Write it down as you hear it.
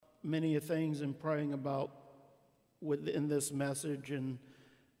many things and praying about within this message, and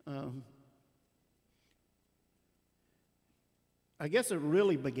I guess it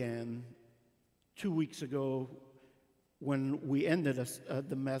really began 2 weeks ago when we ended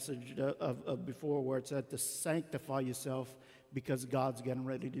the message of before, where it said to sanctify yourself because God's getting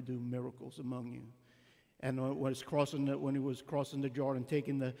ready to do miracles among you. And when he was crossing the Jordan,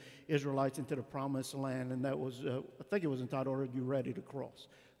 taking the Israelites into the promised land, and that was, I think it was entitled, "Are You Ready to Cross?"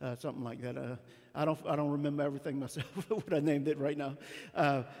 Something like that. I don't remember everything myself, what I named it right now.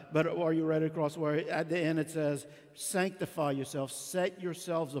 But "Are you ready to cross?" Where at the end it says, "Sanctify yourself, set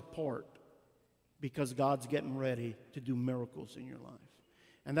yourselves apart, because God's getting ready to do miracles in your life."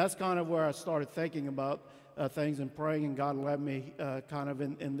 And that's kind of where I started thinking about things and praying, and God led me kind of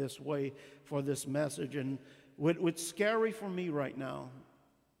in this way for this message. And what's scary for me right now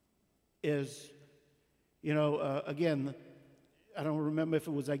is, again, I don't remember if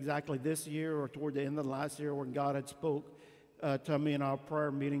it was exactly this year or toward the end of last year when God had spoke to me in our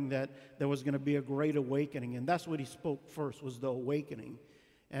prayer meeting that there was going to be a great awakening. And that's what he spoke first, was the awakening.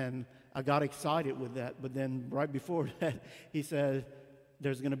 And I got excited with that. But then right before that, he said,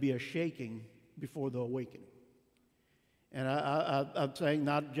 there's going to be a shaking before the awakening. And I'm saying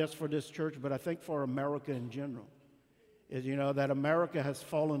not just for this church, but I think for America in general, is, that America has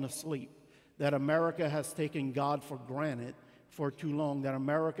fallen asleep, that America has taken God for granted for too long, that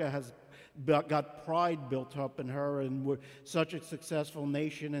America has got pride built up in her, and we're such a successful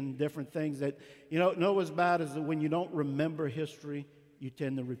nation and different things that, know what's bad is that when you don't remember history, you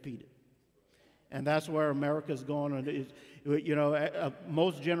tend to repeat it. And that's where America's gone. And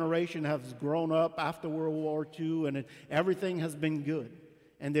most generation has grown up after World War II, and everything has been good,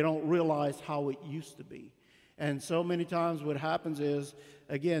 and they don't realize how it used to be. And so many times what happens is,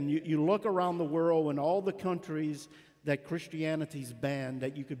 again, you look around the world and all the countries that Christianity's banned,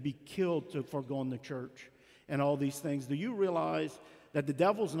 that you could be killed for going to church and all these things. Do you realize that the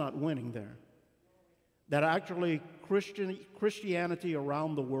devil's not winning there? That actually Christianity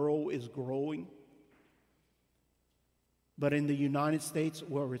around the world is growing? But in the United States,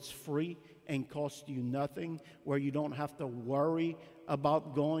 where it's free and costs you nothing, where you don't have to worry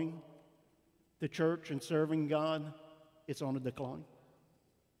about going to church and serving God, it's on a decline.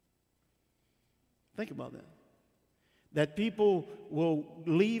 Think about that. That people will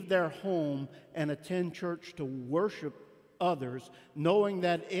leave their home and attend church to worship others, knowing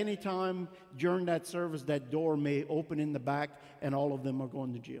that anytime during that service, that door may open in the back and all of them are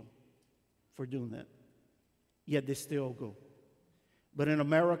going to jail for doing that. Yet they still go. But in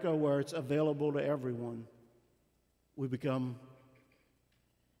America, where it's available to everyone, we become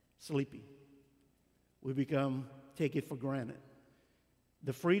sleepy. We take it for granted.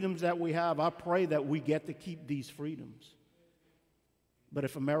 The freedoms that we have, I pray that we get to keep these freedoms. But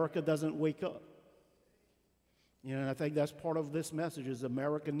if America doesn't wake up, and I think that's part of this message, is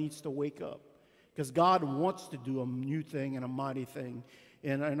America needs to wake up. Because God wants to do a new thing and a mighty thing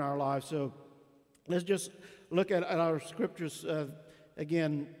in our lives. So let's just look at our scriptures.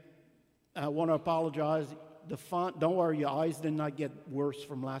 Again, I want to apologize. The font, don't worry, your eyes did not get worse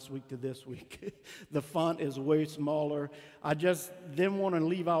from last week to this week. The font is way smaller. I just didn't want to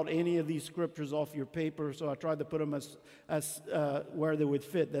leave out any of these scriptures off your paper, so I tried to put them as where they would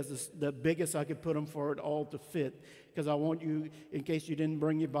fit. That's the biggest I could put them for it all to fit, because I want you, in case you didn't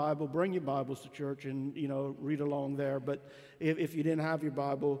bring your Bible, bring your Bibles to church and, read along there. But if you didn't have your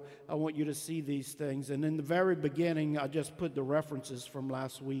Bible, I want you to see these things. And in the very beginning, I just put the references from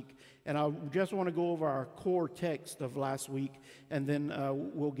last week. And I just want to go over our core text of last week, and then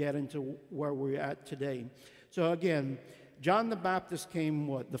we'll get into where we're at today. So again, John the Baptist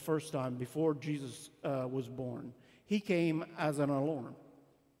came, the first time before Jesus was born? He came as an alarm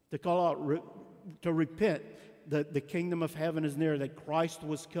to call out, to repent. The kingdom of heaven is near, that Christ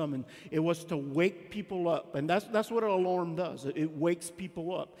was coming. It was to wake people up, and that's what an alarm does. It wakes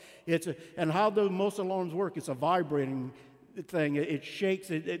people up. And how do most alarms work? It's a vibrating thing. It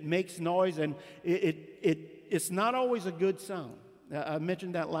shakes, it makes noise, and it's not always a good sound. I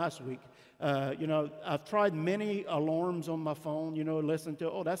mentioned that last week. I've tried many alarms on my phone, listen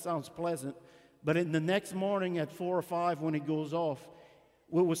to, that sounds pleasant. But in the next morning at 4 or 5 when it goes off,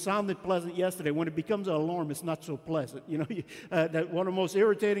 what was sounded pleasant yesterday, when it becomes an alarm, it's not so pleasant. That one of the most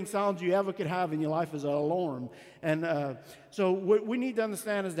irritating sounds you ever could have in your life is an alarm. And so what we need to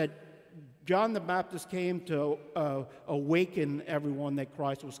understand is that John the Baptist came to awaken everyone that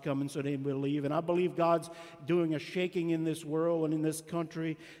Christ was coming so they believe. And I believe God's doing a shaking in this world and in this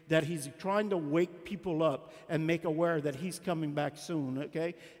country, that he's trying to wake people up and make aware that he's coming back soon,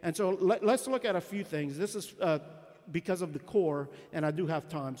 okay? And so let's look at a few things. This is because of the core, and I do have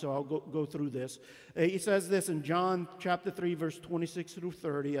time, so I'll go through this. He says this in John chapter 3, verse 26 through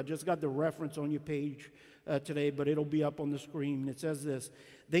 30. I just got the reference on your page today, but it'll be up on the screen. It says this: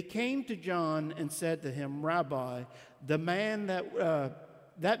 They came to John and said to him, Rabbi, the man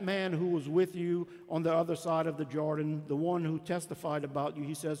that man who was with you on the other side of the Jordan, the one who testified about you,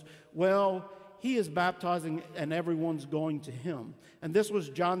 he says, well, he is baptizing and everyone's going to him. And this was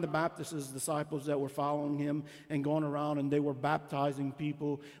John the Baptist's disciples that were following him and going around, and they were baptizing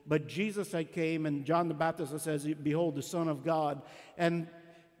people. But Jesus had came, and John the Baptist says, behold, the Son of God. And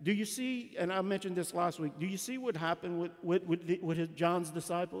do you see, and I mentioned this last week, do you see what happened with John's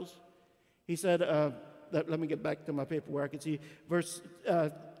disciples? He said, let me get back to my paper where I can see. Verse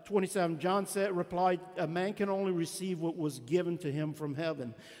 27, John replied, a man can only receive what was given to him from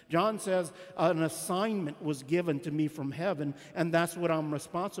heaven. John says, an assignment was given to me from heaven, and that's what I'm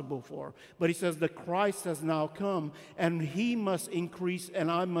responsible for. But he says, the Christ has now come, and he must increase,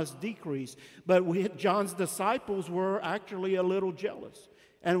 and I must decrease. But John's disciples were actually a little jealous.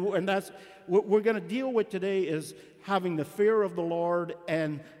 And that's what we're going to deal with today, is having the fear of the Lord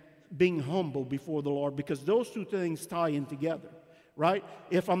and being humble before the Lord, because those two things tie in together, right?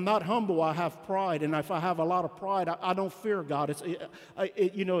 If I'm not humble, I have pride, and if I have a lot of pride, I don't fear God.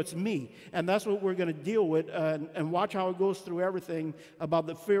 It's me, and that's what we're going to deal with, and watch how it goes through everything about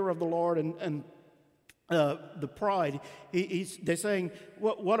the fear of the Lord and the pride. They're saying,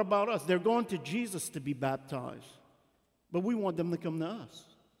 what about us? They're going to Jesus to be baptized, but we want them to come to us.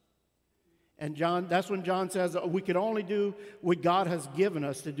 And that's when John says we can only do what God has given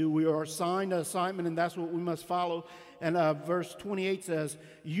us to do. We are assigned an assignment, and that's what we must follow. And verse 28 says,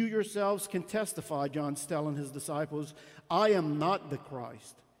 you yourselves can testify, John's telling his disciples, I am not the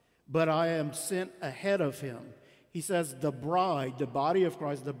Christ, but I am sent ahead of him. He says the bride, the body of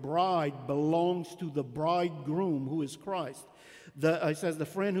Christ, the bride belongs to the bridegroom, who is Christ. He says the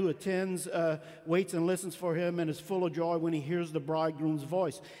friend who attends, waits and listens for him and is full of joy when he hears the bridegroom's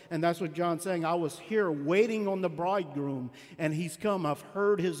voice. And that's what John's saying. I was here waiting on the bridegroom, and he's come. I've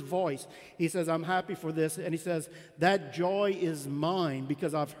heard his voice. He says, I'm happy for this. And he says, that joy is mine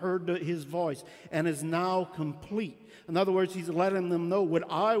because I've heard his voice and is now complete. In other words, he's letting them know what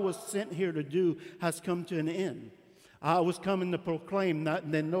I was sent here to do has come to an end. I was coming to proclaim.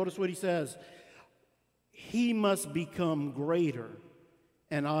 And then notice what he says. He must become greater,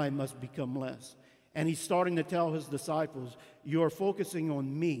 and I must become less. And he's starting to tell his disciples, you're focusing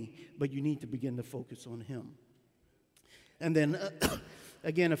on me, but you need to begin to focus on him. And then,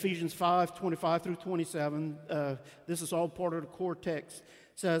 again, Ephesians 5, 25 through 27, this is all part of the core text.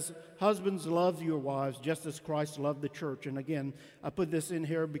 It says, husbands, love your wives just as Christ loved the church. And again, I put this in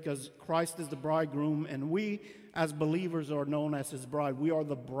here because Christ is the bridegroom, and we as believers are known as his bride. We are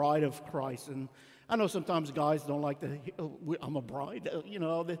the bride of Christ. And I know sometimes guys don't like to, I'm a bride,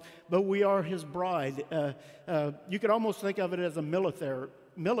 but we are his bride. You could almost think of it as a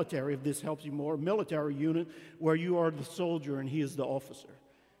military, if this helps you more, military unit where you are the soldier and he is the officer,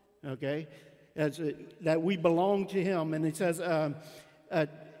 okay? That we belong to him. And it says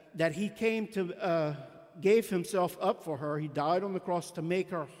that he came to, gave himself up for her. He died on the cross to make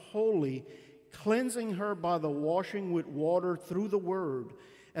her holy, cleansing her by the washing with water through the word.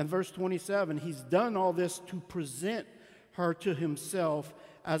 And verse 27, he's done all this to present her to himself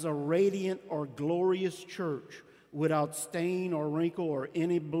as a radiant or glorious church without stain or wrinkle or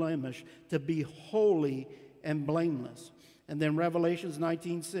any blemish, to be holy and blameless. And then Revelations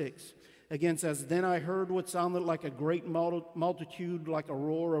 19:6 again says, then I heard what sounded like a great multitude, like a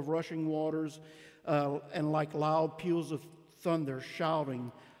roar of rushing waters, and like loud peals of thunder,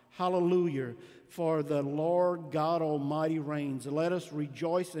 shouting, hallelujah, for the Lord God Almighty reigns. Let us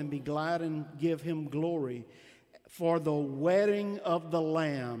rejoice and be glad and give him glory. For the wedding of the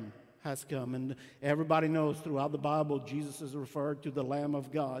Lamb has come. And everybody knows throughout the Bible, Jesus is referred to the Lamb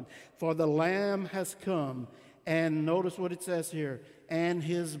of God. For the Lamb has come. And notice what it says here. And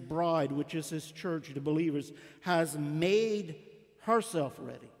his bride, which is his church, the believers, has made herself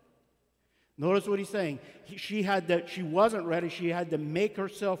ready. Notice what he's saying. She wasn't ready. She had to make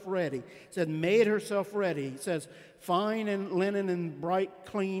herself ready. It said, made herself ready. It says, fine and linen and bright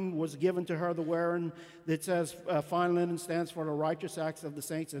clean was given to her, the wearing. It says, fine linen stands for the righteous acts of the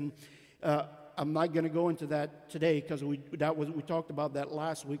saints. And I'm not going to go into that today because we talked about that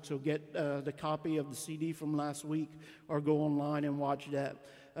last week. So get the copy of the CD from last week or go online and watch that.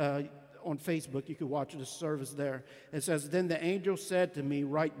 On Facebook, you could watch the service there. It says, then the angel said to me,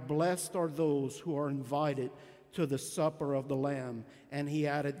 right, blessed are those who are invited to the supper of the Lamb. And he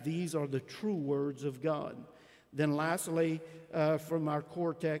added, these are the true words of God. Then lastly, from our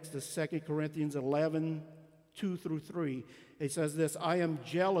core text, is 2 Corinthians 11, 2 through 3. It says this, I am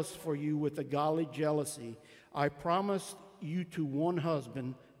jealous for you with a godly jealousy. I promised you to one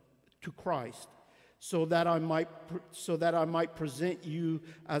husband, to Christ, so that I might present you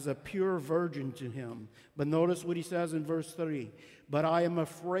as a pure virgin to him. But notice what he says in verse 3. But I am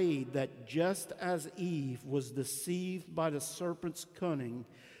afraid that just as Eve was deceived by the serpent's cunning,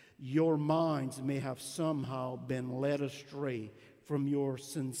 your minds may have somehow been led astray from your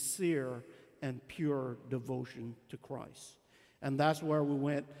sincere and pure devotion to Christ. And that's where we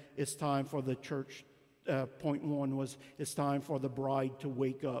went. It's time for the church. Point 1 was it's time for the bride to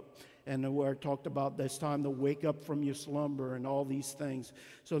wake up. And where it talked about it's time to wake up from your slumber and all these things.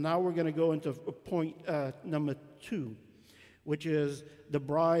 So now we're going to go into point number 2, which is the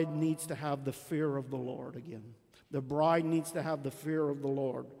bride needs to have the fear of the Lord again. The bride needs to have the fear of the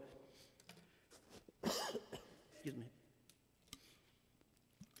Lord. Excuse me.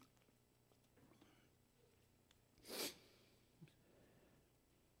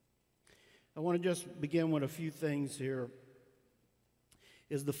 I want to just begin with a few things here.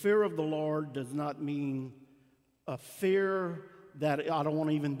 Is the fear of the Lord does not mean a fear that I don't want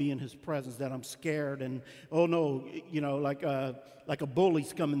to even be in his presence, that I'm scared and, oh no, you know, like a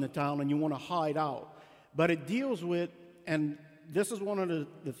bully's coming to town and you want to hide out. But it deals with, and this is one of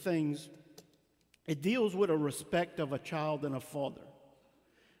the things, it deals with a respect of a child and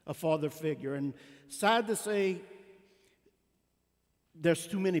a father figure. And sad to say, there's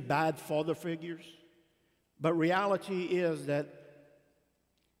too many bad father figures. But reality is that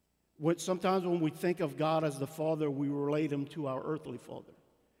sometimes when we think of God as the Father, we relate him to our earthly father,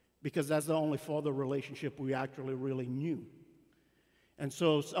 because that's the only father relationship we actually really knew. And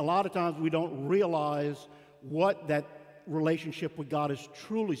so a lot of times we don't realize what that relationship with God is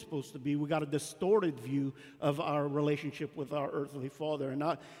truly supposed to be. We got a distorted view of our relationship with our earthly father.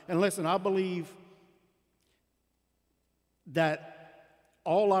 And listen, I believe that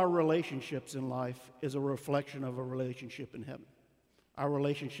all our relationships in life is a reflection of a relationship in heaven. Our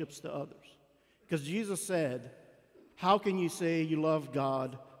relationships to others. Because Jesus said, how can you say you love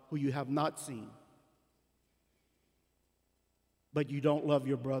God who you have not seen, but you don't love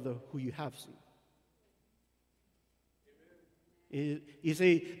your brother who you have seen? You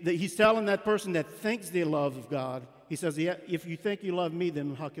see, he's telling that person that thinks they love God, he says, yeah, if you think you love me,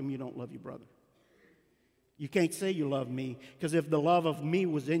 then how come you don't love your brother? You can't say you love me, because if the love of me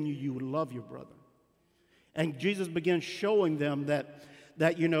was in you, you would love your brother. And Jesus began showing them that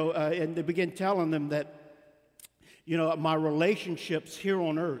and they began telling them that, my relationships here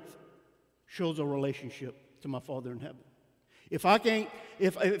on earth shows a relationship to my Father in heaven. If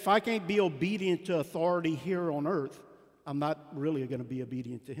I can't be obedient to authority here on earth, I'm not really going to be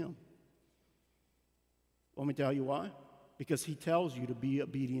obedient to him. Let me tell you why. Because he tells you to be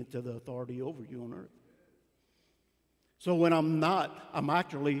obedient to the authority over you on earth. So when I'm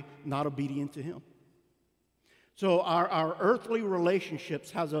actually not obedient to him. So our earthly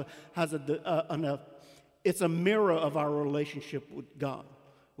relationships it's a mirror of our relationship with God.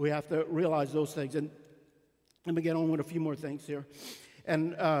 We have to realize those things. And let me get on with a few more things here.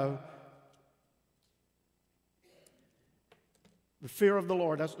 And the fear of the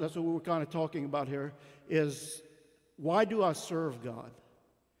Lord, that's what we were kind of talking about here, is why do I serve God?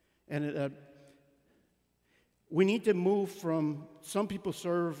 And we need to move from, some people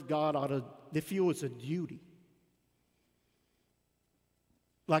serve God they feel it's a duty.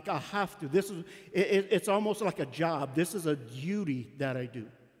 Like I have to. It's almost like a job. This is a duty that I do.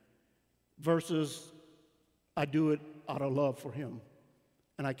 Versus I do it out of love for him.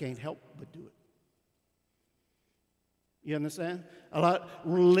 And I can't help but do it. You understand?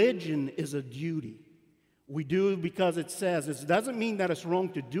 Religion is a duty. We do it because it says. It doesn't mean that it's wrong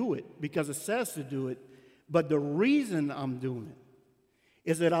to do it because it says to do it. But the reason I'm doing it,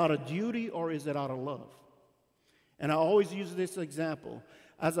 is it out of duty or is it out of love? And I always use this example.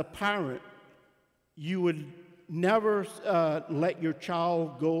 As a parent, you would never let your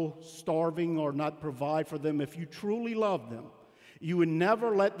child go starving or not provide for them if you truly love them. You would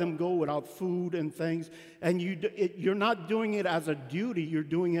never let them go without food and things. And you're not doing it as a duty, you're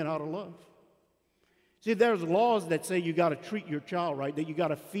doing it out of love. See, there's laws that say you got to treat your child right, that you got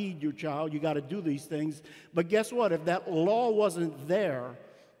to feed your child, you got to do these things. But guess what? If that law wasn't there,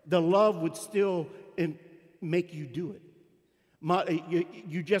 the love would still make you do it.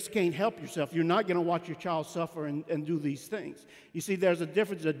 You just can't help yourself. You're not going to watch your child suffer and do these things. You see, there's a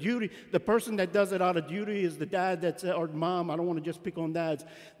difference. A duty. The person that does it out of duty is the dad or mom. I don't want to just pick on dads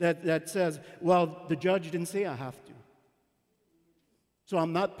that says, "Well, the judge didn't say I have to, so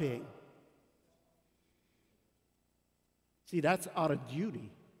I'm not paying." See, that's out of duty.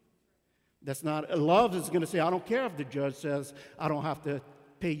 That's not, love is going to say, I don't care if the judge says I don't have to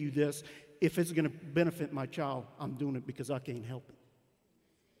pay you this. If it's going to benefit my child, I'm doing it because I can't help it.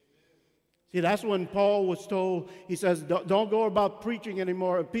 See, that's when Paul was told, he says, don't go about preaching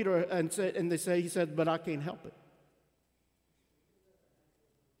anymore, Peter, and they say, he said, but I can't help it.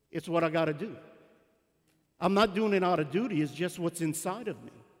 It's what I got to do. I'm not doing it out of duty. It's just what's inside of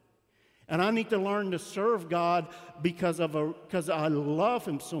me. And I need to learn to serve God because I love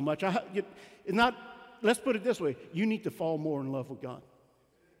him so much. Let's put it this way. You need to fall more in love with God.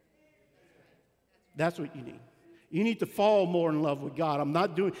 That's what you need. You need to fall more in love with God. I'm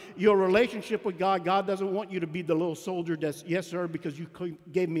not doing your relationship with God. God doesn't want you to be the little soldier that's, yes, sir, because you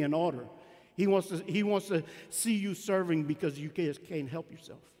gave me an order. He wants to see you serving because you just can't help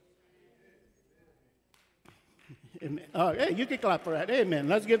yourself. Amen. Hey, you can clap for that. Amen.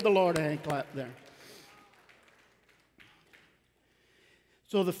 Let's give the Lord a hand clap there.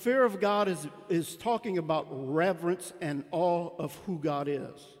 So the fear of God is talking about reverence and awe of who God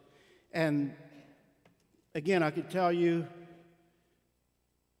is. And again, I could tell you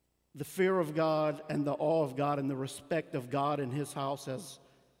the fear of God and the awe of God and the respect of God in his house has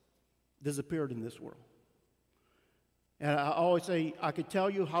disappeared in this world. And I always say, I could tell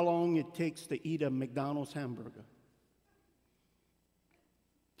you how long it takes to eat a McDonald's hamburger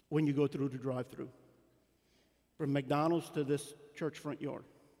when you go through the drive-thru. From McDonald's to this church front yard.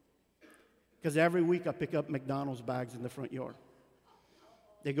 Because every week I pick up McDonald's bags in the front yard.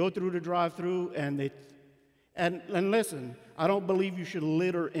 They go through the drive-thru and listen, I don't believe you should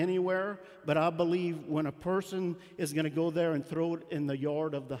litter anywhere, but I believe when a person is going to go there and throw it in the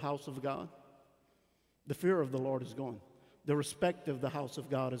yard of the house of God, the fear of the Lord is gone. The respect of the house of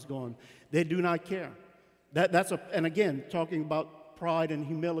God is gone. They do not care. And again, talking about pride and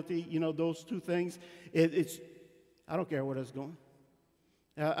humility, those two things, I don't care where that's going.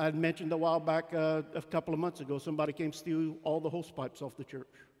 I mentioned a while back, a couple of months ago, somebody came steal all the hose pipes off the church.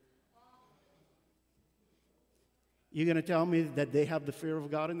 You're going to tell me that they have the fear of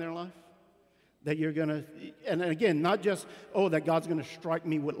God in their life? That you're going to, and again, not just, that God's going to strike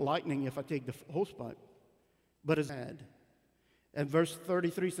me with lightning if I take the hose pipe, but it's bad. And verse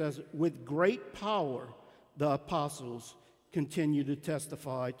 33 says, with great power the apostles continue to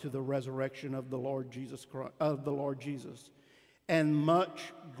testify to the resurrection of the Lord Jesus Christ, and much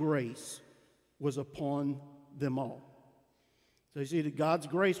grace was upon them all. So you see that God's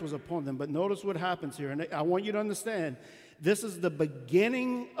grace was upon them. But notice what happens here. And I want you to understand, this is the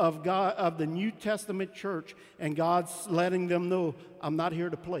beginning of the New Testament church, and God's letting them know, I'm not here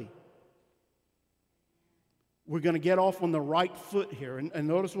to play. We're going to get off on the right foot here. And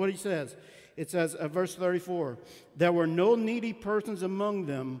notice what he says. It says, verse 34, there were no needy persons among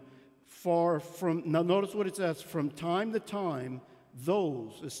them, now notice what it says, from time to time,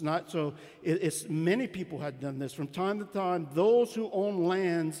 it's many people had done this. From time to time, those who own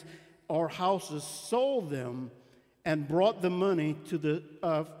lands or houses sold them and brought the money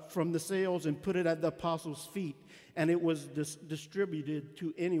from the sales and put it at the apostles' feet, and it was distributed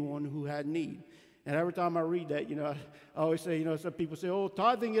to anyone who had need. And every time I read that, I always say, some people say,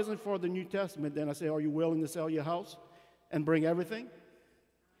 tithing isn't for the New Testament. Then I say, are you willing to sell your house and bring everything?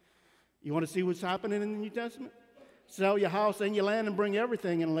 You want to see what's happening in the New Testament? Sell your house and your land and bring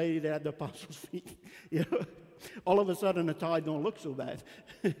everything and lay it at the apostles' feet. All of a sudden the tithe don't look so bad.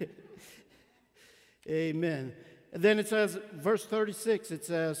 Amen. And then it says, verse 36, it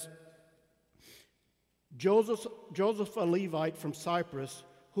says, Joseph a Levite from Cyprus,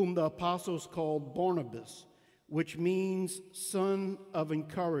 whom the apostles called Barnabas, which means son of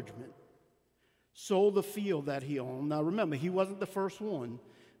encouragement, sold the field that he owned. Now remember, he wasn't the first one,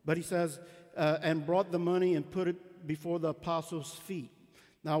 but he says, and brought the money and put it before the apostles' feet.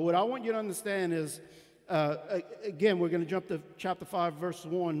 Now what I want you to understand is, again, we're going to jump to chapter 5, verse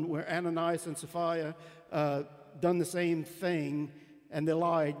 1, where Ananias and Sapphira done the same thing, and they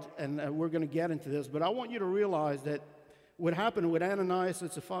lied, and we're going to get into this. But I want you to realize that what happened with Ananias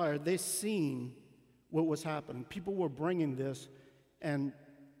and Sapphira, they seen what was happening. People were bringing this, and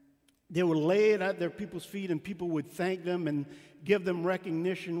they would lay it at their people's feet, and people would thank them and give them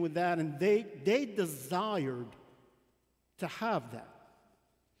recognition with that, and they desired to have that.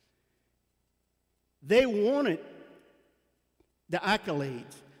 They wanted the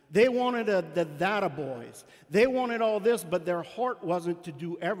accolades. They wanted the data boys. They wanted all this, but their heart wasn't to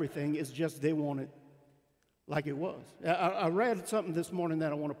do everything. It's just they wanted like it was. I read something this morning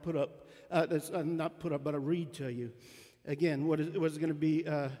that I want to put up. Not put up, but I read to you. Again, what is going to be,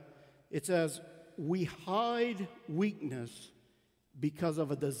 it says, we hide weakness because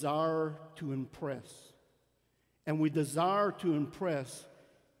of a desire to impress. And we desire to impress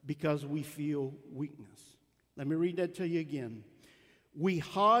because we feel weakness. Let me read that to you again. We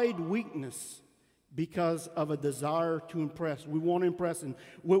hide weakness because of a desire to impress. We want to impress. And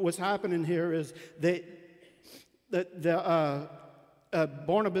what's happening here is that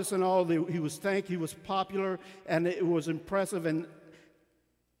Barnabas and all, he was thanked, he was popular, and it was impressive. And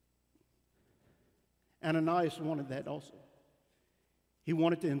Ananias wanted that also. He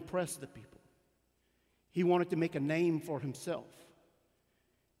wanted to impress the people. He wanted to make a name for himself.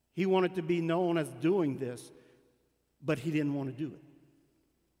 He wanted to be known as doing this, but he didn't want to do it.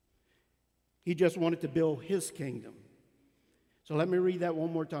 He just wanted to build his kingdom. So let me read that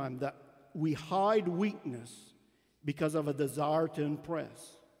one more time. That we hide weakness because of a desire to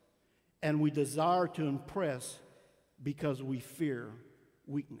impress. And we desire to impress because we fear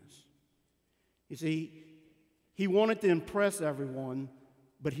weakness. You see, he wanted to impress everyone,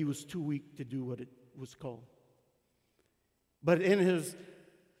 but he was too weak to do what it was called. But in his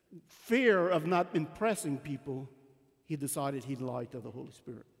fear of not impressing people, he decided he'd lie to the Holy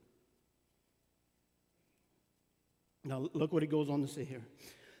Spirit. Now, look what he goes on to say here.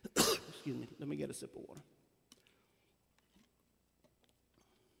 Excuse me. Let me get a sip of water.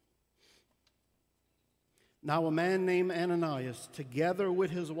 Now, a man named Ananias, together with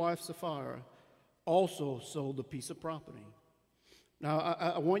his wife Sapphira, also sold a piece of property. Now,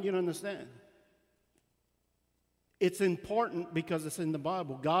 I want you to understand. It's important because it's in the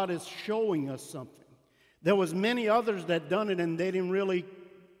Bible. God is showing us something. There was many others that done it, and they didn't really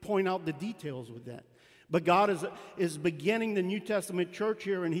point out the details with that. But God is beginning the New Testament church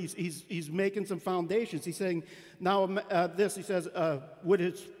here, and he's making some foundations. He's saying, now he says,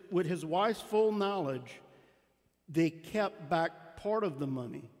 with his wife's full knowledge, they kept back part of the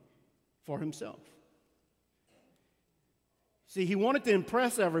money for himself. See, he wanted to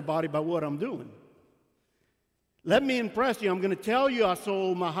impress everybody by what I'm doing. Let me impress you. I'm going to tell you I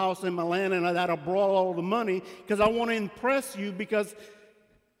sold my house and my land and that I brought all the money because I want to impress you, because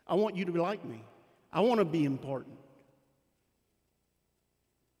I want you to be like me. I want to be important.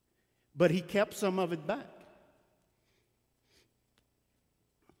 But he kept some of it back.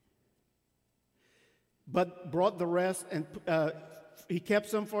 But brought the rest, and he kept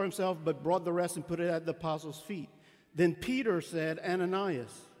some for himself, but brought the rest and put it at the apostles' feet. Then Peter said,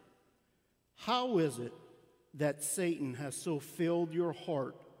 Ananias, how is it that Satan has so filled your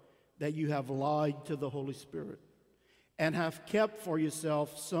heart that you have lied to the Holy Spirit and have kept for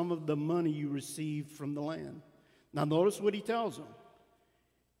yourself some of the money you received from the land? Now notice what he tells them.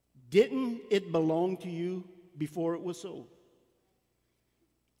 Didn't it belong to you before it was sold?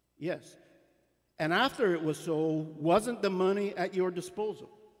 Yes. And after it was sold, wasn't the money at your disposal?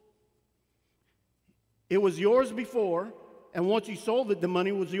 It was yours before, and once you sold it, the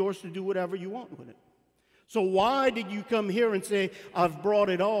money was yours to do whatever you want with it. So why did you come here and say, I've brought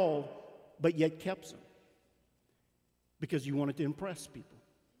it all, but yet kept some? Because you wanted to impress people.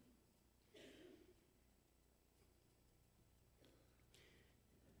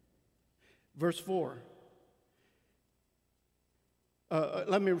 Verse 4.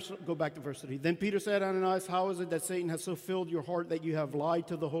 Let me go back to verse 3. Then Peter said, Ananias, how is it that Satan has so filled your heart that you have lied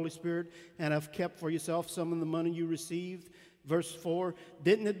to the Holy Spirit and have kept for yourself some of the money you received? Verse 4,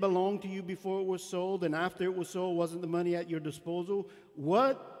 didn't it belong to you before it was sold, and after it was sold, wasn't the money at your disposal?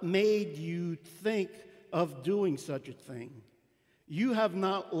 What made you think of doing such a thing? You have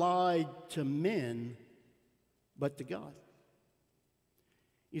not lied to men, but to God.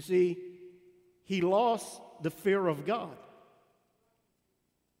 You see, he lost the fear of God.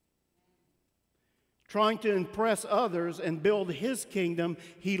 Trying to impress others and build his kingdom,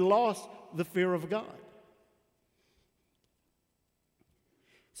 he lost the fear of God.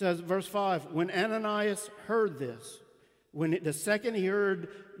 It says, verse 5, when Ananias heard this, the second he heard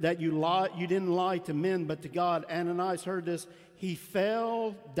that you didn't lie to men but to God, Ananias heard this, he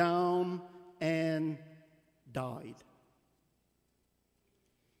fell down and died.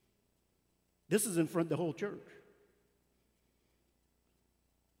 This is in front of the whole church.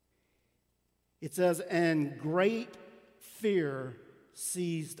 It says, and great fear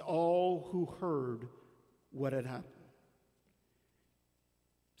seized all who heard what had happened.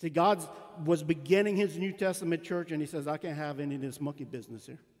 See, God was beginning his New Testament church, and he says, I can't have any of this monkey business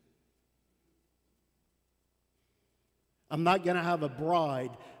here. I'm not going to have a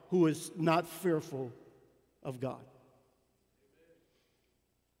bride who is not fearful of God.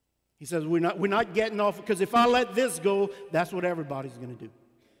 He says, we're not getting off, because if I let this go, that's what everybody's going to do.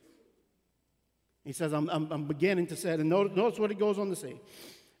 He says, I'm beginning to say, and notice what he goes on to say.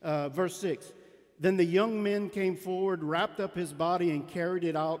 Verse 6, then the young men came forward, wrapped up his body, and carried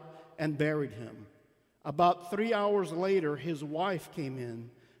it out and buried him. About 3 hours later, his wife came in,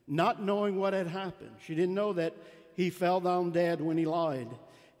 not knowing what had happened. She didn't know that he fell down dead when he lied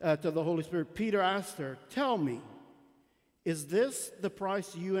to the Holy Spirit. Peter asked her, "Tell me, is this the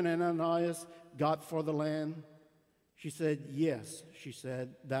price you and Ananias got for the land?" She said, "Yes." She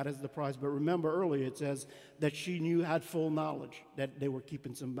said, "That is the price." But remember earlier it says that she had full knowledge that they were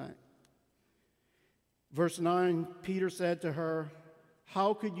keeping some back. Verse 9, Peter said to her,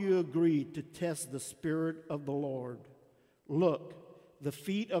 "How could you agree to test the Spirit of the Lord? Look, the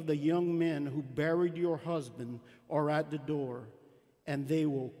feet of the young men who buried your husband are at the door, and they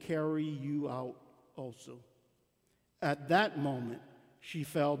will carry you out also." At that moment, she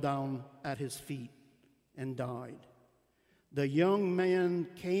fell down at his feet and died. The young man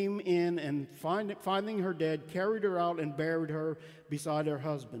came in and finding her dead, carried her out and buried her beside her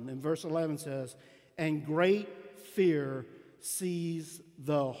husband. And verse 11 says, "And great fear seized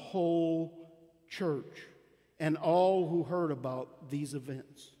the whole church and all who heard about these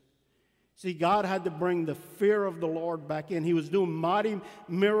events." See, God had to bring the fear of the Lord back in. He was doing mighty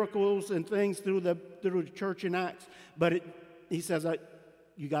miracles and things through the church in Acts. But he says that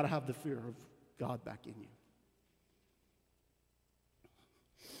you got to have the fear of God back in you.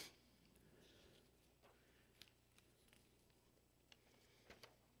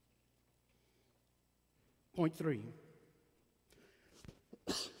 Point 3.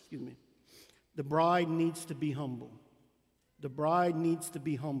 Excuse me. The bride needs to be humble. The bride needs to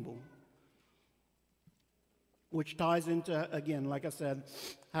be humble. Which ties into, again, like I said,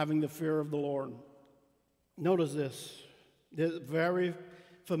 having the fear of the Lord. Notice this. This is a very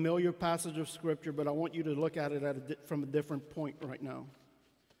familiar passage of Scripture, but I want you to look at it from a different point right now.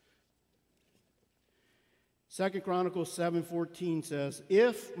 2 Chronicles 7:14 says,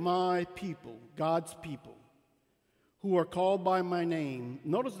 "If my people," God's people, "who are called by my name,"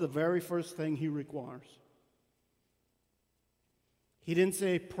 notice the very first thing he requires. He didn't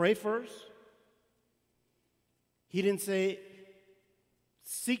say pray first. He didn't say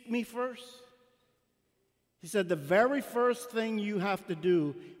seek me first. He said the very first thing you have to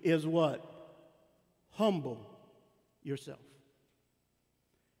do is what? Humble yourself.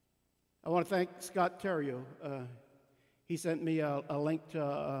 I want to thank Scott Terrio. He sent me a link to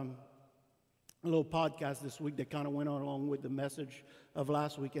a little podcast this week that kind of went on along with the message of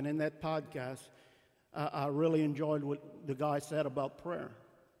last week. And in that podcast, I really enjoyed what the guy said about prayer.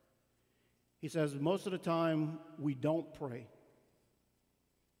 He says most of the time we don't pray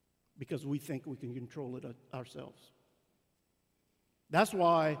because we think we can control it ourselves. That's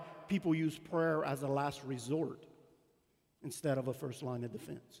why people use prayer as a last resort instead of a first line of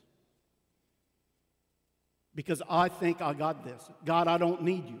defense. Because I think I got this. God, I don't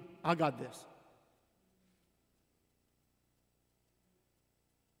need you. I got this.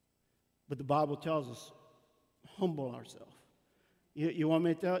 But the Bible tells us, humble ourselves. You want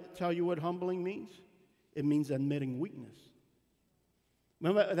me to tell you what humbling means? It means admitting weakness.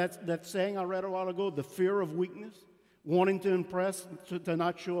 Remember that saying I read a while ago, the fear of weakness? Wanting to impress, to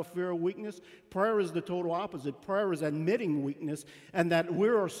not show a fear of weakness? Prayer is the total opposite. Prayer is admitting weakness and that we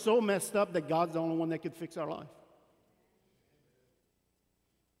are so messed up that God's the only one that could fix our life.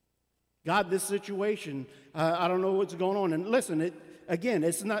 God, this situation, I don't know what's going on. And listen,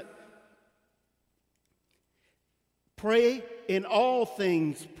 it's not... Pray in all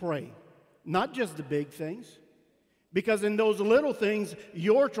things, pray. Not just the big things. Because in those little things,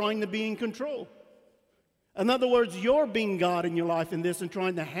 you're trying to be in control. In other words, you're being God in your life in this and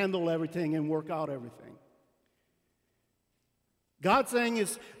trying to handle everything and work out everything. God's saying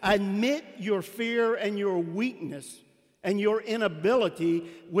is, admit your fear and your weakness and your inability,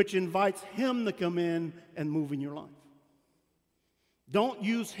 which invites Him to come in and move in your life. Don't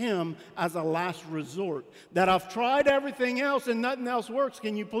use Him as a last resort. That I've tried everything else and nothing else works.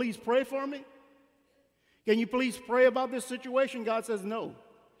 Can you please pray for me? Can you please pray about this situation? God says no.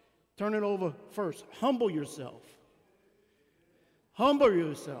 Turn it over first. Humble yourself. Humble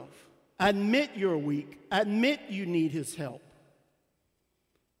yourself. Admit you're weak. Admit you need His help.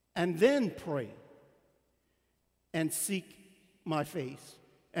 And then pray. And seek my face.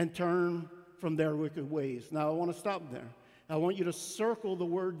 And turn from their wicked ways. Now I want to stop there. I want you to circle the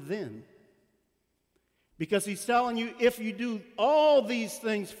word then. Because He's telling you if you do all these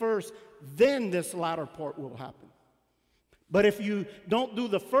things first, then this latter part will happen. But if you don't do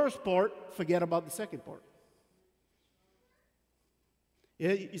the first part, forget about the second part.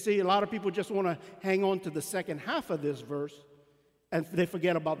 You see, a lot of people just want to hang on to the second half of this verse and they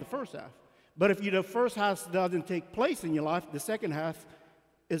forget about the first half. But if the first half doesn't take place in your life, the second half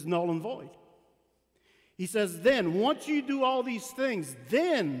is null and void. He says, then, once you do all these things,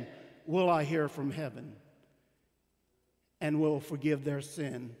 then will I hear from heaven and will forgive their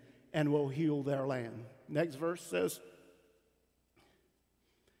sin and will heal their land. Next verse says,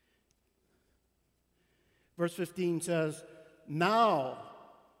 verse 15 says, now,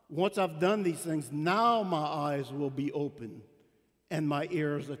 once I've done these things, now my eyes will be open and my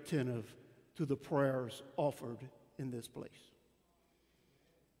ears attentive to the prayers offered in this place.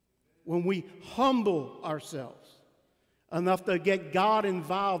 When we humble ourselves enough to get God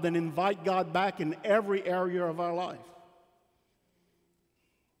involved and invite God back in every area of our life.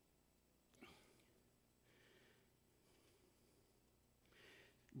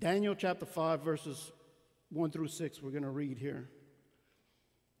 Daniel chapter 5, verses 1 through 6, we're going to read here.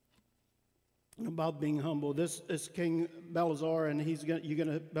 About being humble. This is King Belshazzar,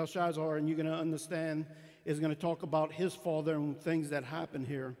 and Belshazzar, and you're going to understand, is going to talk about his father and things that happen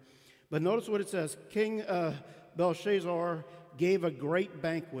here. But notice what it says. King Belshazzar gave a great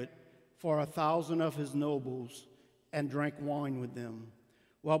banquet for 1,000 of his nobles and drank wine with them.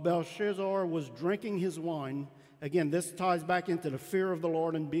 While Belshazzar was drinking his wine, again, this ties back into the fear of the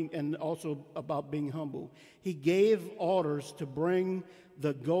Lord and also about being humble. He gave orders to bring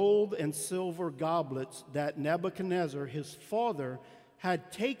the gold and silver goblets that Nebuchadnezzar, his father,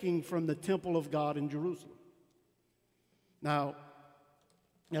 had taken from the temple of God in Jerusalem. Now,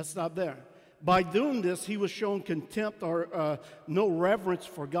 let's stop there. By doing this, he was shown contempt or no reverence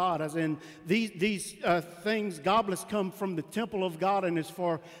for God, as in these things, goblets come from the temple of God and is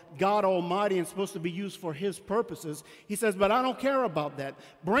for God Almighty and supposed to be used for his purposes. He says, but I don't care about that.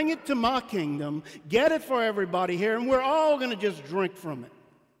 Bring it to my kingdom, get it for everybody here, and we're all going to just drink from it.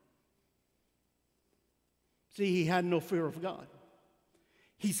 See, he had no fear of God.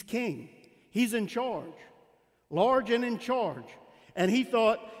 He's king. He's in charge, large and in charge. And he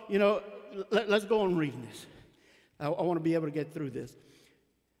thought, let's go on reading this. I want to be able to get through this.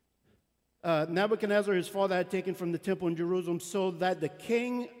 Nebuchadnezzar, his father, had taken from the temple in Jerusalem so that the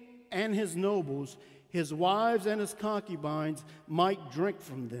king and his nobles, his wives and his concubines, might drink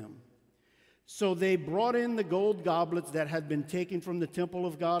from them. So they brought in the gold goblets that had been taken from the temple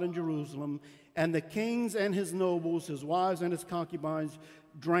of God in Jerusalem, and the kings and his nobles, his wives and his concubines,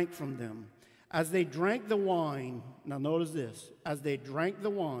 drank from them. As they drank the wine, now notice this, as they drank the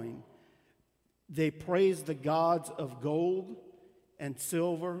wine, they praised the gods of gold and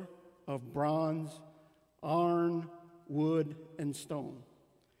silver, of bronze, iron, wood, and stone.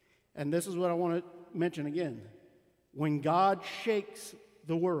 And this is what I want to mention again. When God shakes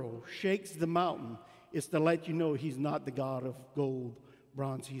the world, shakes the mountain, it's to let you know he's not the God of gold,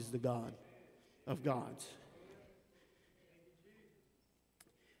 bronze, he's the God of gods.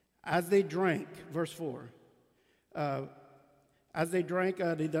 As they drank, verse 4, as they drank,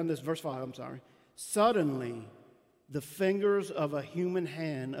 they done this, verse 5, I'm sorry. Suddenly, the fingers of a human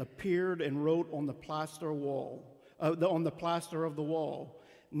hand appeared and wrote on the plaster of the wall,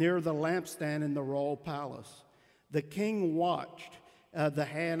 near the lampstand in the royal palace. The king watched the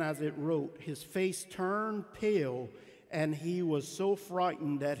hand as it wrote. His face turned pale, and he was so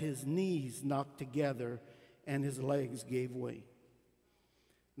frightened that his knees knocked together and his legs gave way.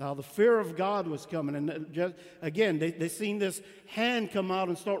 Now, the fear of God was coming, and just, again, they seen this hand come out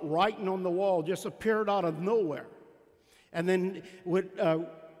and start writing on the wall, just appeared out of nowhere. And then,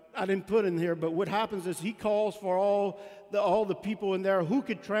 I didn't put in here, but what happens is he calls for all the people in there who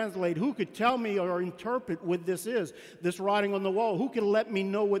could translate, who could tell me or interpret what this is, this writing on the wall, who could let me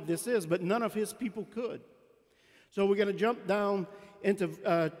know what this is, but none of his people could. So we're going to jump down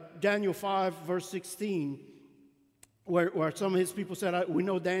into Daniel 5, verse 16, where some of his people said, we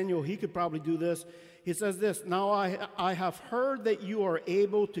know Daniel, he could probably do this. He says this, now I have heard that you are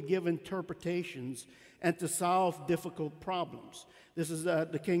able to give interpretations and to solve difficult problems. This is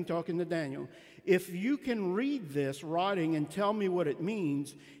the king talking to Daniel. If you can read this writing and tell me what it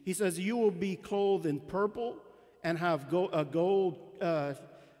means, he says, you will be clothed in purple and have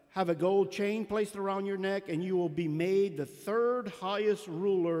a gold chain placed around your neck, and you will be made the third highest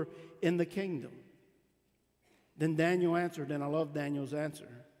ruler in the kingdom. Then Daniel answered, and I love Daniel's answer,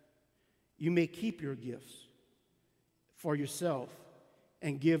 you may keep your gifts for yourself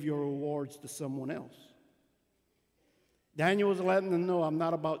and give your rewards to someone else. Daniel was letting them know, I'm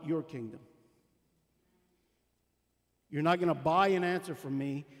not about your kingdom. You're not going to buy an answer from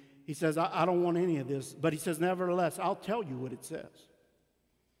me. He says, I don't want any of this. But he says, nevertheless, I'll tell you what it says.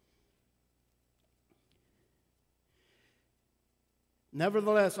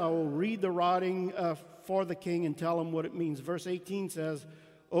 Nevertheless, I will read the writing for the king and tell him what it means. Verse 18 says,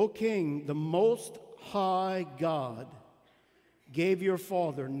 O king, the most high God gave your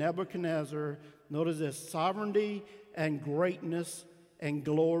father, Nebuchadnezzar, notice this, sovereignty and greatness and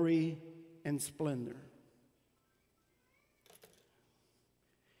glory and splendor.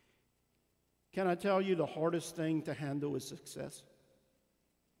 Can I tell you the hardest thing to handle is success?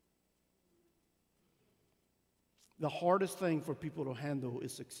 The hardest thing for people to handle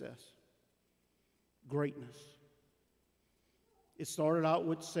is success, greatness. It started out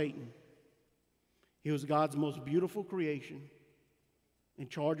with Satan. He was God's most beautiful creation, in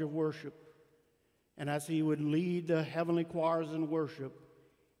charge of worship. And as he would lead the heavenly choirs in worship,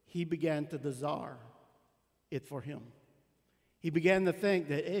 he began to desire it for him. He began to think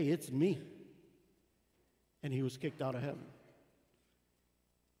that, hey, it's me. And he was kicked out of heaven.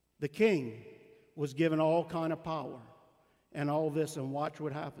 The king was given all kind of power and all this, and watch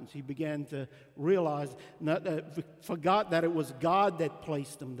what happens. He began to realize, forgot that it was God that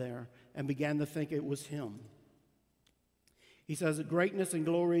placed him there, and began to think it was him. He says, greatness and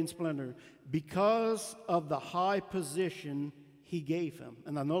glory and splendor, because of the high position he gave him.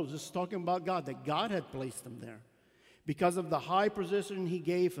 And I know this is talking about God, that God had placed him there. Because of the high position he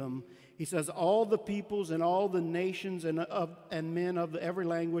gave him, he says, all the peoples and all the nations and men of every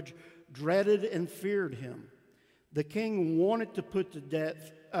language dreaded and feared him. The king wanted to put to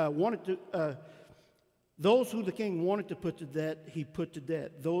death, those who the king wanted to put to death, he put to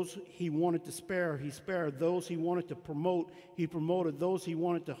death. Those he wanted to spare, he spared. Those he wanted to promote, he promoted. Those he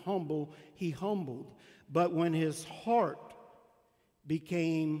wanted to humble, he humbled. But when his heart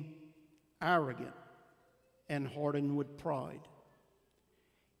became arrogant and hardened with pride,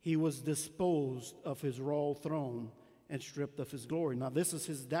 he was disposed of his royal throne and stripped of his glory. Now, this is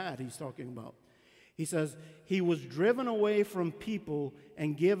his dad he's talking about. He says, he was driven away from people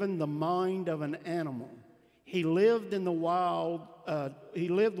and given the mind of an animal. He lived in the wild. He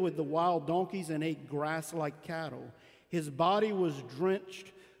lived with the wild donkeys and ate grass like cattle. His body was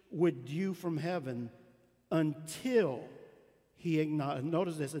drenched with dew from heaven until he acknowledged.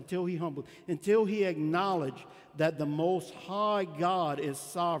 Notice this: until he humbled, until he acknowledged that the Most High God is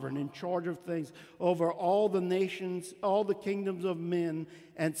sovereign, in charge of things over all the nations, all the kingdoms of men,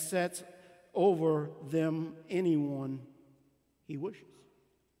 and sets over them anyone he wishes.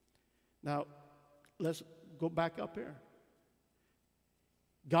 Now, let's go back up here.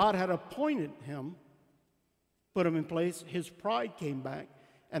 God had appointed him, put him in place. His pride came back.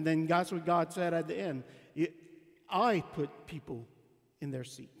 And then that's what God said at the end. I put people in their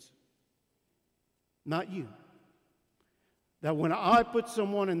seats, not you. That when I put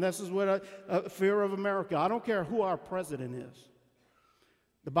someone, and this is what fear of America, I don't care who our president is.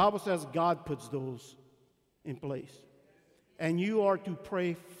 The Bible says God puts those in place. And you are to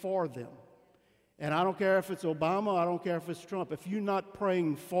pray for them. And I don't care if it's Obama, I don't care if it's Trump. If you're not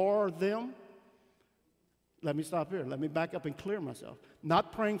praying for them, let me stop here. Let me back up and clear myself.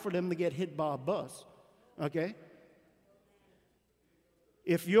 Not praying for them to get hit by a bus, okay?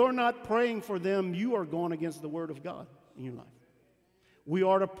 If you're not praying for them, you are going against the Word of God in your life. We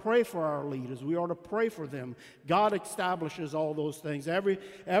are to pray for our leaders. We are to pray for them. God establishes all those things.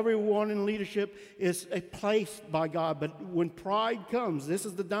 Everyone in leadership is placed by God. But when pride comes, this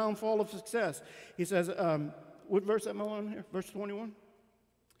is the downfall of success. He says, what verse am I on here? Verse 21?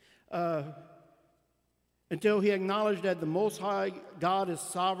 Until he acknowledged that the Most High God is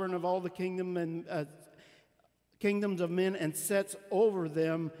sovereign of all the kingdoms of men and sets over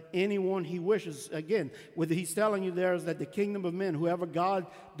them anyone he wishes. Again, what he's telling you there is that the kingdom of men, whoever God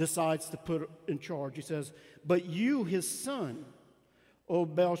decides to put in charge, he says, but you, his son, O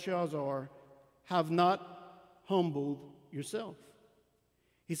Belshazzar, have not humbled yourself.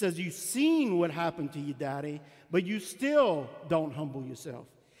 He says, you've seen what happened to you, daddy, but you still don't humble yourself.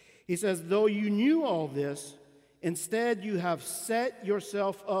 He says, though you knew all this, instead you have set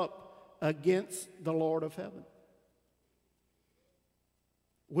yourself up against the Lord of heaven.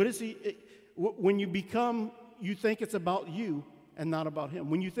 What is he? When you become, you think it's about you and not about him.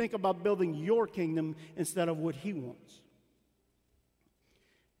 When you think about building your kingdom instead of what he wants.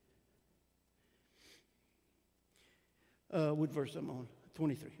 What verse am I on?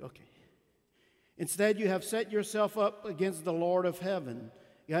 23, okay. Instead, you have set yourself up against the Lord of heaven.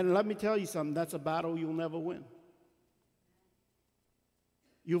 Yeah, and let me tell you something, that's a battle you'll never win.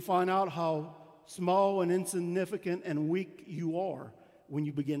 You'll find out how small and insignificant and weak you are when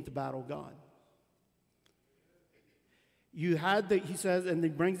you begin to battle God. You had he says, and he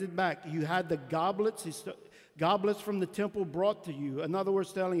brings it back, you had the goblets, goblets from the temple brought to you. In other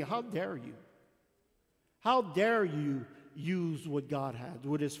words, telling you, how dare you? How dare you use what God had,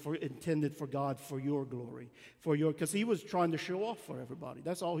 what is intended for God, for your glory, because he was trying to show off for everybody.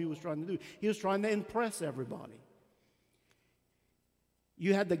 That's all he was trying to do. He was trying to impress everybody.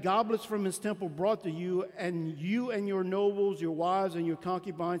 You had the goblets from his temple brought to you, and you and your nobles, your wives, and your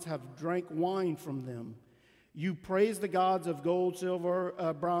concubines have drank wine from them. You praise the gods of gold, silver,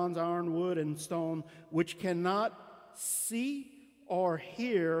 bronze, iron, wood, and stone, which cannot see or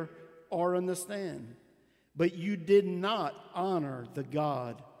hear or understand. But you did not honor the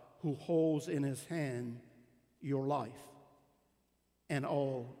God who holds in his hand your life and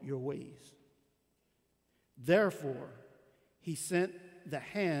all your ways. Therefore, he sent the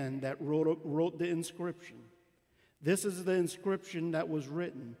hand that wrote the inscription. This is the inscription that was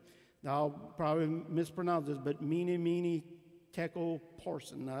written. Now, I'll probably mispronounce this, but Mene Tekel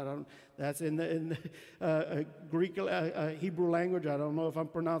Parsin. That's in the Greek, Hebrew language. I don't know if I'm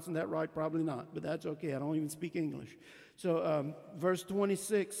pronouncing that right. Probably not, but that's okay. I don't even speak English. So verse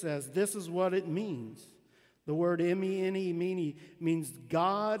 26 says, this is what it means. The word Mene means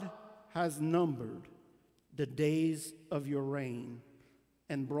God has numbered the days of your reign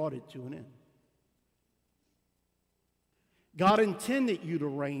and brought it to an end. God intended you to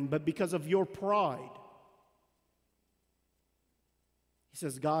reign, but because of your pride, he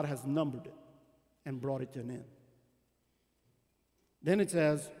says God has numbered it and brought it to an end. Then it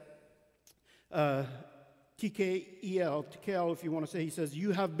says, TKL, if you want to say, he says,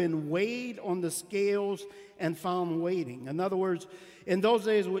 you have been weighed on the scales and found waiting. In other words, in those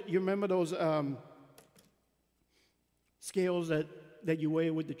days, you remember those scales that you weigh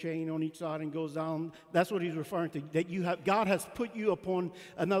with the chain on each side and goes down? That's what he's referring to. That God has put you upon,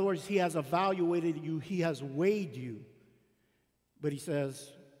 in other words, he has evaluated you, he has weighed you. But he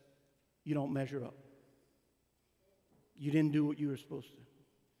says, you don't measure up. You didn't do what you were supposed to.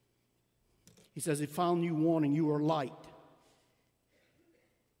 He says, he found you wanting, you were light.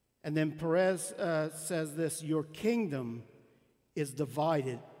 And then Perez says this, your kingdom is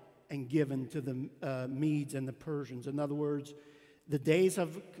divided and given to the Medes and the Persians. In other words, the days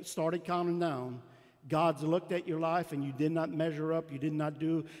have started counting down. God's looked at your life and you did not measure up, you did not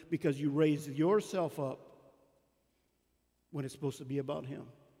do, because you raised yourself up when it's supposed to be about him.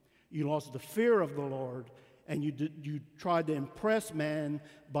 You lost the fear of the Lord and you tried to impress man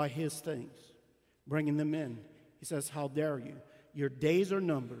by his things, bringing them in. He says, how dare you? Your days are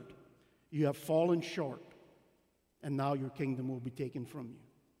numbered. You have fallen short, and now your kingdom will be taken from you,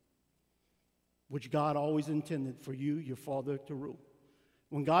 which God always intended for you, your father, to rule.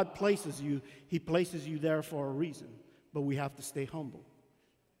 When God places you, he places you there for a reason, but we have to stay humble.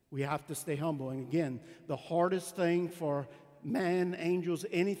 We have to stay humble. And again, the hardest thing for man, angels,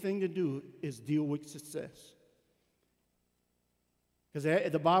 anything to do is deal with success.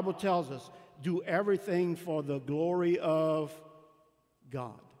 Because the Bible tells us, do everything for the glory of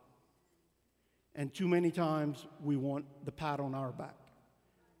God. And too many times we want the pat on our back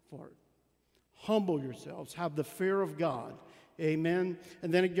for it. Humble yourselves. Have the fear of God. Amen.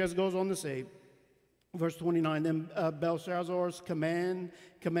 And then it just goes on to say, verse 29, then Belshazzar's command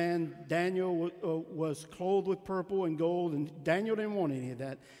Daniel was clothed with purple and gold, and Daniel didn't want any of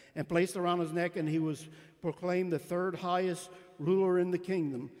that, and placed around his neck, and he was proclaimed the third highest ruler in the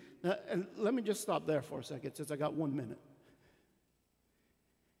kingdom. Now, and let me just stop there for a second, since I got 1 minute.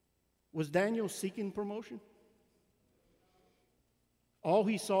 Was Daniel seeking promotion? All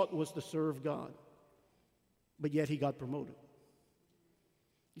he sought was to serve God, but yet he got promoted.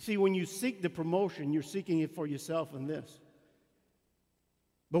 You see, when you seek the promotion, you're seeking it for yourself in this.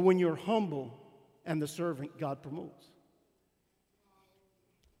 But when you're humble and the servant, God promotes.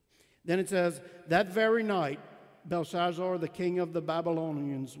 Then it says, that very night, Belshazzar, the king of the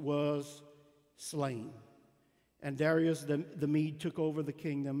Babylonians, was slain. And Darius the Mede took over the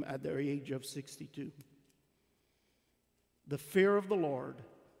kingdom at the age of 62. The fear of the Lord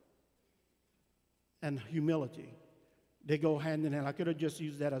and humility, they go hand in hand. I could have just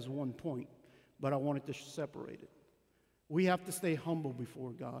used that as one point, but I wanted to separate it. We have to stay humble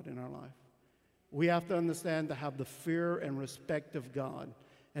before God in our life. We have to understand to have the fear and respect of God.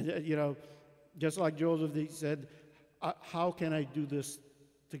 And, just like Joseph, he said, how can I do this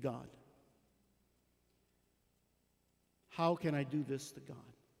to God? How can I do this to God?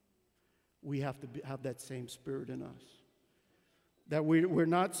 We have to have that same spirit in us. That we're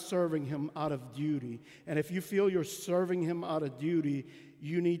not serving him out of duty. And if you feel you're serving him out of duty,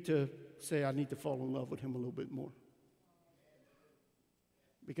 you need to say, I need to fall in love with him a little bit more.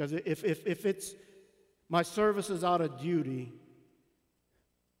 Because if it's my service is out of duty,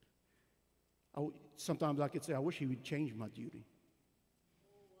 sometimes I could say, I wish he would change my duty.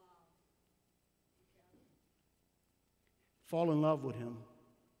 Fall in love with him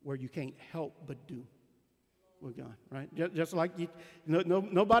where you can't help but do with God, right? Just like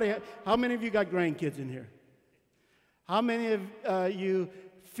nobody. How many of you got grandkids in here? How many of you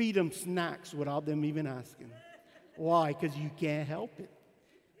feed them snacks without them even asking? Why? Because you can't help it.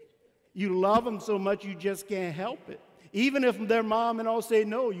 You love them so much you just can't help it. Even if their mom and all say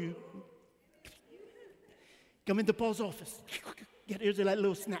no, you come into Paul's office. Here's that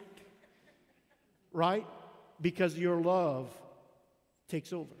little snack. Right? Because your love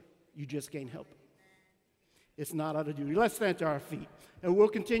takes over. You just can't help it. It's not out of duty. Let's stand to our feet. And we'll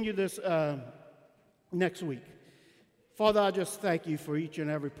continue this next week. Father, I just thank you for each and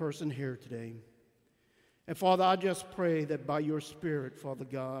every person here today. And Father, I just pray that by your Spirit, Father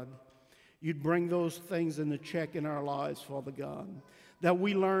God, you'd bring those things into check in our lives, Father God. That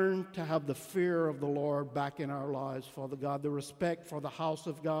we learn to have the fear of the Lord back in our lives, Father God. The respect for the house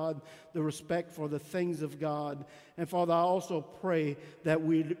of God, the respect for the things of God. And Father, I also pray that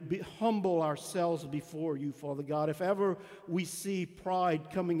we humble ourselves before you, Father God. If ever we see pride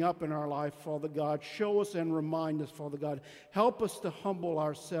coming up in our life, Father God, show us and remind us, Father God. Help us to humble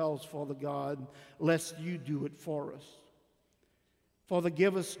ourselves, Father God, lest you do it for us. Father,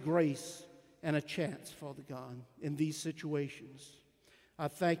 give us grace and a chance, Father God, in these situations. I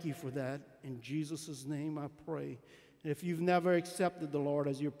thank you for that. In Jesus' name I pray. And if you've never accepted the Lord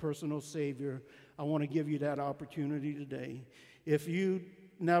as your personal Savior, I want to give you that opportunity today. If you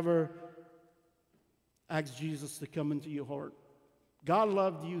never asked Jesus to come into your heart, God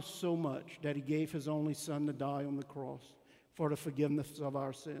loved you so much that he gave his only Son to die on the cross for the forgiveness of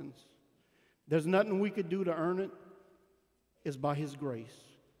our sins. There's nothing we could do to earn it. It's by his grace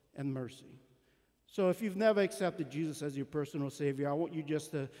and mercy. So if you've never accepted Jesus as your personal Savior, I want you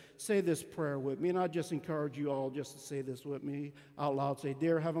just to say this prayer with me. And I just encourage you all just to say this with me out loud. Say,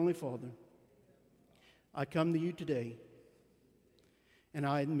 Dear Heavenly Father, I come to you today, and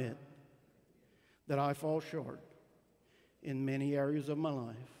I admit that I fall short in many areas of my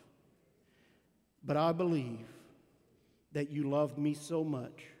life. But I believe that you loved me so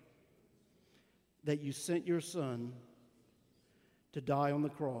much that you sent your Son to die on the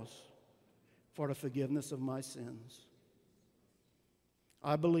cross for the forgiveness of my sins.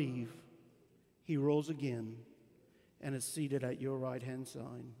 I believe he rose again and is seated at your right-hand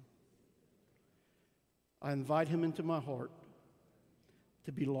side. I invite him into my heart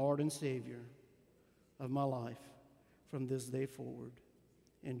to be Lord and Savior of my life from this day forward.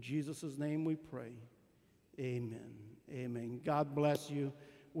 In Jesus' name we pray. Amen. Amen. God bless you.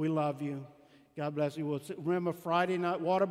 We love you. God bless you. Remember Friday night water